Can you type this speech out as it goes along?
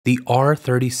The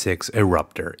R-36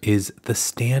 Eruptor is the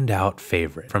standout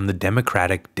favorite from the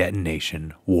Democratic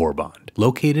Detonation War Bond.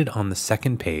 Located on the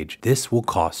second page, this will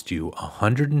cost you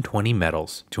 120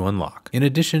 medals to unlock, in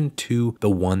addition to the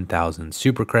 1,000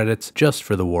 super credits just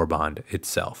for the War Bond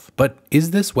itself. But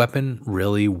is this weapon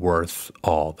really worth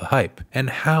all the hype? And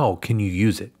how can you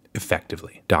use it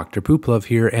effectively? Dr. Pooplove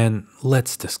here, and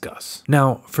let's discuss.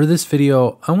 Now, for this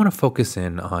video, I want to focus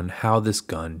in on how this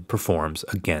gun performs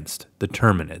against the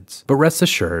Terminids. But rest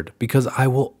assured, because I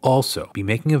will also be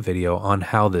making a video on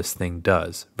how this thing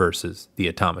does versus the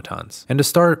automatons. And to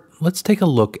start, let's take a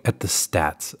look at the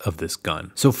stats of this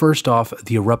gun. So first off,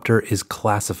 the Eruptor is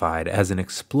classified as an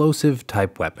explosive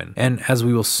type weapon, and as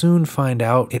we will soon find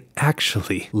out, it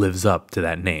actually lives up to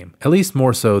that name, at least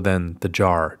more so than the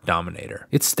Jar Dominator.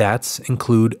 Its stats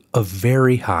include a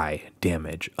very high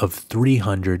damage of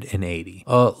 380,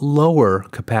 a lower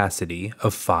capacity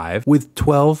of 5 with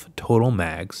 12 total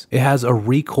mags. It has a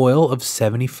recoil of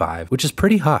 75, which is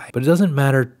pretty high, but it doesn't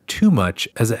matter too much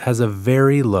as it has a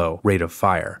very low rate of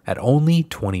fire at only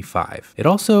 25. It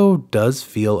also does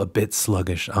feel a bit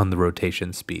sluggish on the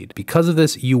rotation speed. Because of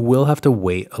this, you will have to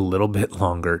wait a little bit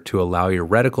longer to allow your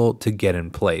reticle to get in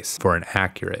place for an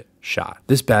accurate shot.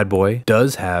 This bad boy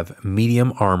does have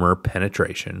medium armor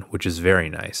penetration, which is very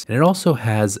nice, and it also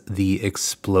has the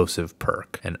explosive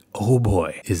perk, and oh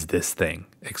boy is this thing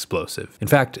explosive. In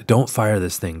fact, don't fire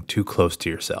this thing too close to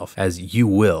yourself, as you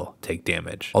will take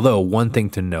damage. Although one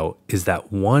thing to note is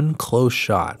that one close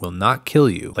shot will not kill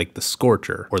you like the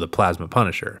Scorcher or the Plasma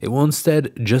Punisher. It will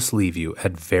instead just leave you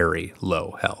at very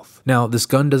low health. Now, this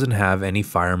gun doesn't have any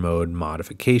fire mode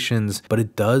modifications, but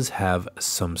it does have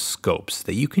some scopes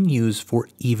that you can use for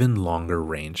even longer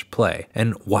range play.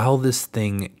 And while this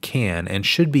thing can and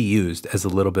should be used as a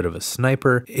little bit of a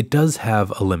sniper, it does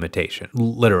have a limitation.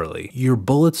 Literally, your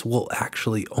bullets will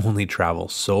actually only travel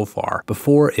so far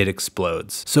before it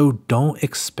explodes. So don't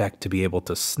expect to be able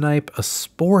to snipe a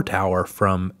spore tower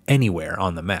from anywhere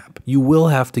on the map. You will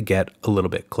have to get a little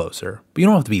bit closer, but you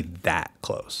don't have to be that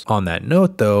close. On that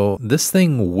note though, this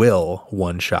thing will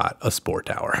one-shot a spore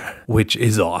tower, which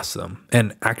is awesome.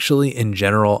 And actually in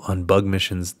general on bug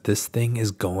missions, this thing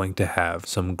is going to have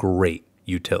some great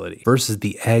utility. Versus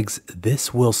the eggs,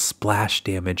 this will splash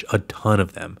damage a ton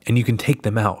of them, and you can take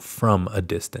them out from a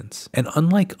distance. And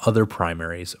unlike other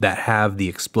primaries that have the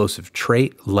explosive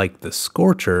trait like the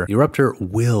Scorcher, the Eruptor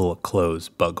will close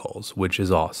bug holes, which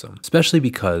is awesome, especially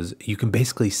because you can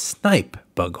basically snipe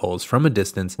bug holes from a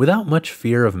distance without much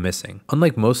fear of missing.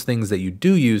 Unlike most things that you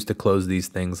do use to close these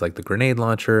things like the grenade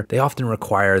launcher, they often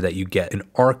require that you get an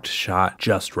arced shot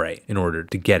just right in order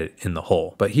to get it in the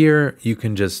hole. But here you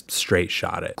can just straight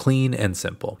shot it, clean and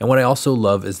simple. And what I also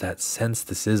love is that since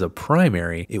this is a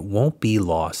primary, it won't be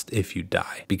lost if you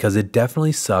die, because it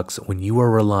definitely sucks when you are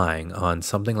relying on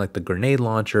something like the grenade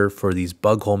launcher for these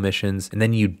bug hole missions and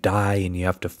then you die and you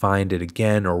have to find it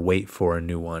again or wait for a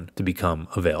new one to become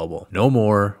available. No more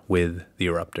with the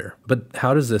Eruptor. But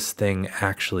how does this thing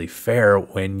actually fare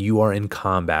when you are in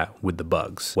combat with the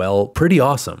bugs? Well, pretty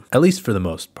awesome, at least for the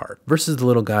most part. Versus the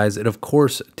little guys, it of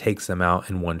course takes them out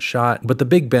in one shot, but the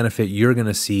big benefit you're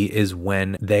gonna see is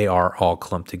when they are all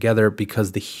clumped together,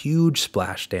 because the huge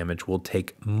splash damage will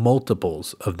take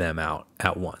multiples of them out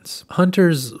at once.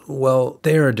 Hunters, well,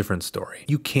 they're a different story.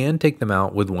 You can take them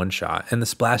out with one shot, and the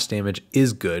splash damage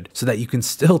is good so that you can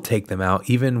still take them out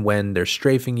even when they're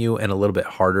strafing you and a little bit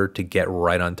harder to get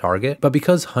right on target. But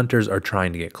because hunters are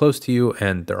trying to get close to you,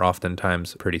 and they're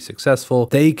oftentimes pretty successful,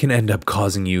 they can end up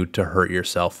causing you to hurt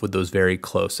yourself with those very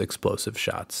close explosive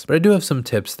shots. But I do have some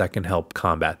tips that can help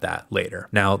combat that later.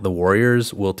 Now, the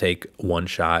warriors will take one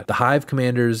shot. The hive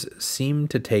commanders seem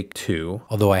to take two,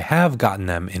 although I have gotten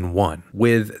them in one,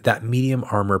 with that medium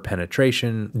armor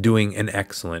penetration doing an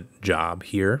excellent job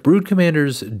here. Brood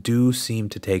commanders do seem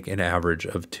to take an average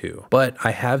of 2, but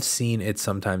I have seen it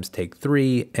sometimes take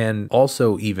 3 and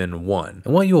also even 1.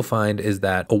 And what you'll find is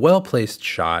that a well-placed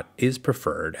shot is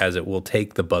preferred, as it will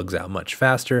take the bugs out much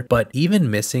faster, but even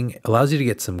missing allows you to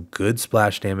get some good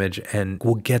splash damage and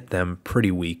will get them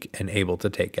pretty weak and able to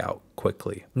take out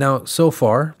quickly. Now, so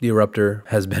far, the Eruptor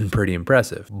has been pretty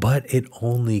impressive, but it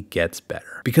only gets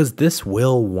better, because this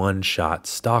will one-shot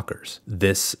stalkers.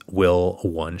 This will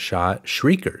one-shot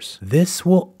shriekers. This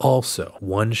will also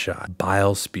one-shot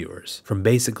bile spewers from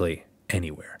basically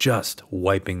anywhere, just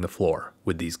wiping the floor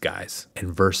with these guys.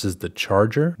 And versus the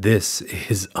Charger, this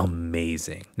is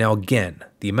amazing. Now again,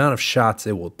 the amount of shots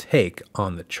it will take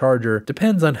on the Charger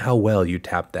depends on how well you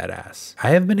tap that ass. I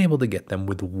have been able to get them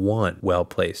with one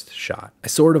well-placed shot. I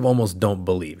sort of almost don't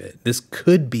believe it. This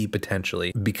could be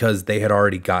potentially because they had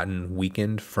already gotten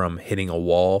weakened from hitting a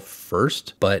wall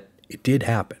first, but it did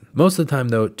happen. Most of the time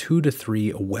though, 2 to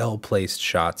 3 well-placed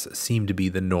shots seem to be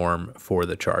the norm for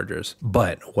the Chargers.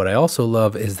 But what I also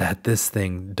love is that this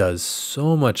thing does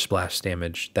so much splash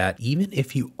damage that even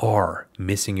if you are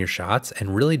missing your shots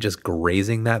and really just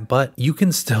grazing that butt, you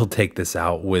can still take this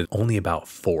out with only about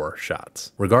 4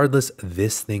 shots. Regardless,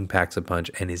 this thing packs a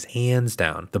punch and is hands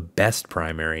down the best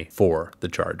primary for the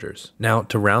Chargers. Now,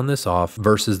 to round this off,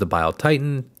 versus the Bile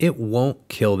Titan, it won't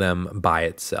kill them by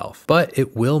itself, but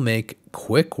it will make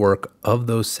quick work of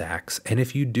those sacks, and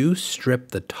if you do strip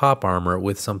the top armor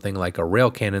with something like a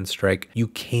rail cannon strike, you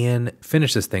can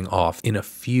finish this thing off in a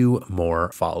few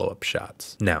more follow-up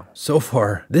shots. Now, so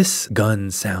far, this gun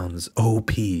sounds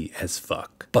OP as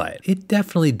fuck, but it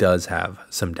definitely does have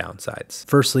some downsides.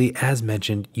 Firstly, as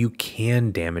mentioned, you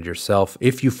can damage yourself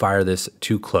if you fire this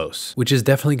too close, which is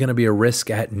definitely going to be a risk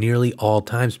at nearly all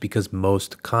times because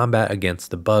most combat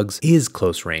against the bugs is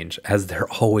close range, as they're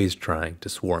always trying to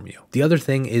swarm you. The other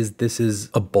thing is this is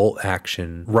a bolt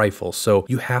action rifle, so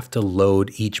you have to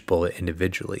load each bullet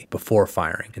individually before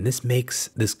firing, and this makes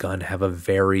this gun have a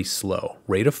very slow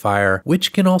rate of fire,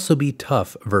 which can also be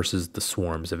tough versus the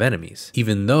swarms of enemies.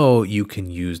 Even though you can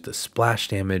use the splash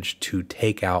damage to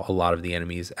take out a lot of the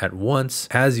enemies at once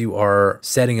as you are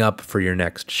setting up for your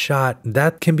next shot,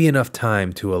 that can be enough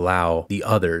time to allow the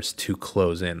others to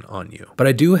close in on you. But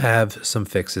I do have some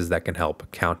fixes that can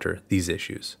help counter these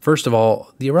issues. First of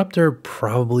all, the Eruptor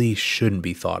probably shouldn't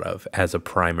be thought of as a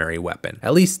primary weapon,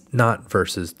 at least not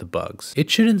versus the bugs. It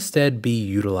should instead be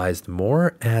utilized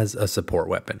more as a support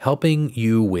weapon, helping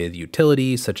you with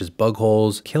utility such as bug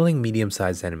holes, killing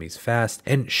medium-sized enemies fast,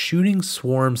 and shooting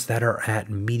swarms that are at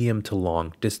medium to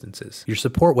long distances. Your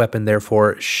support weapon,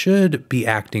 therefore, should be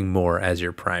acting more as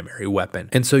your primary weapon,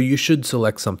 and so you should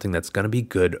select something that's going to be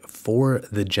good for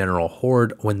the general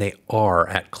horde when they are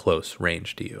at close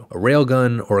range to you. A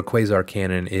railgun or a quasar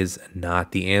cannon is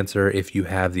not the answer if you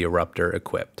have the Eruptor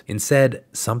equipped. Instead,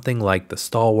 something like the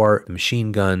Stalwart, the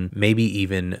machine gun, maybe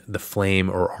even the flame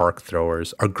or arc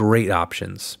throwers are great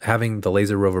options. Having the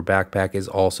Laser Rover backpack is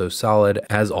also solid,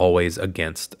 as always,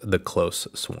 against the close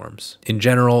swarms. In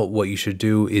general, what you should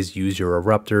do is use your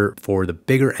Eruptor for the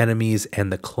bigger enemies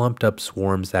and the clumped up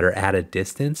swarms that are at a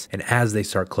distance, and as they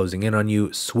start closing in on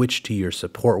you, switch to your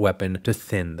support weapon to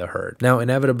thin the herd. Now,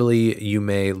 inevitably, you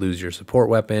may lose your support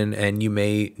weapon and you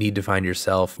may need to find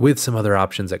yourself with some other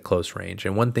options at close range.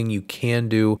 And one thing you can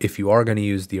do if you are going to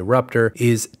use the Eruptor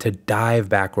is to dive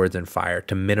backwards and fire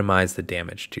to minimize the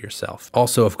damage to yourself.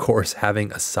 Also, of course,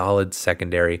 having a solid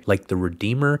secondary like the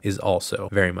Redeemer is also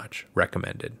very much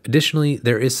recommended. Additionally,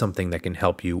 there is something that can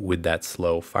help you with that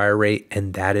slow fire rate,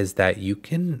 and that is that you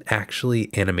can actually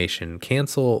animation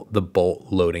cancel the bolt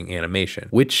loading animation,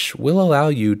 which will allow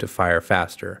you to fire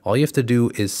faster. All you have to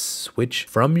do is switch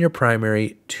from your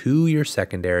primary to your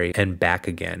secondary and back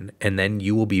again, and then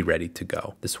you will be ready to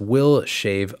go. This will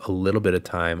shave a little bit of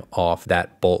time off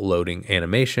that bolt loading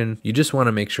animation. You just want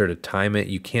to make sure to time it.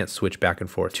 You can't switch back and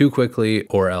forth too quickly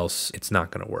or else it's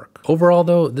not going to work. Overall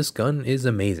though, this gun is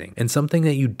amazing and something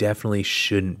that you definitely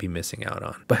shouldn't be missing out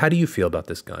on. But how do you feel about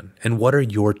this gun? And what are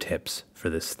your tips for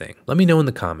this thing? Let me know in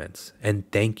the comments, and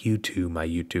thank you to my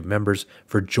YouTube members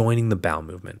for joining the Bowel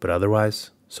Movement. But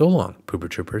otherwise, so long, Pooper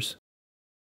Troopers.